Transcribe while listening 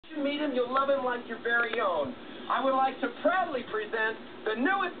you meet him, you'll love him like your very own. I would like to proudly present the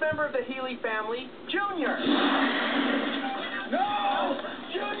newest member of the Healy family, Junior. No!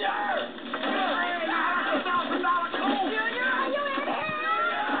 Junior! $1,000 cold! Junior, are you in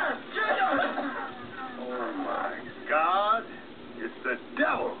here? Junior! Oh, my God. It's the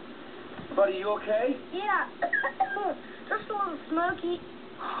devil. Buddy, you okay? Yeah. Just a little smoky.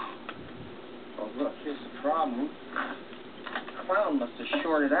 Oh, look, here's the problem. Clown must have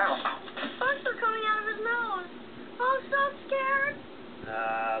shorted out. Sparks are coming out of his nose. Oh, I'm so scared.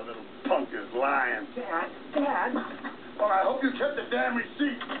 Ah, little punk is lying. Dad. Well, I hope you kept the damn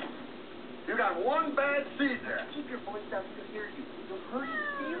receipt. You got one bad seed there. Keep your voice down, he can hear you. You'll hurt his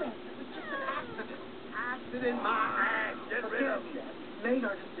feelings.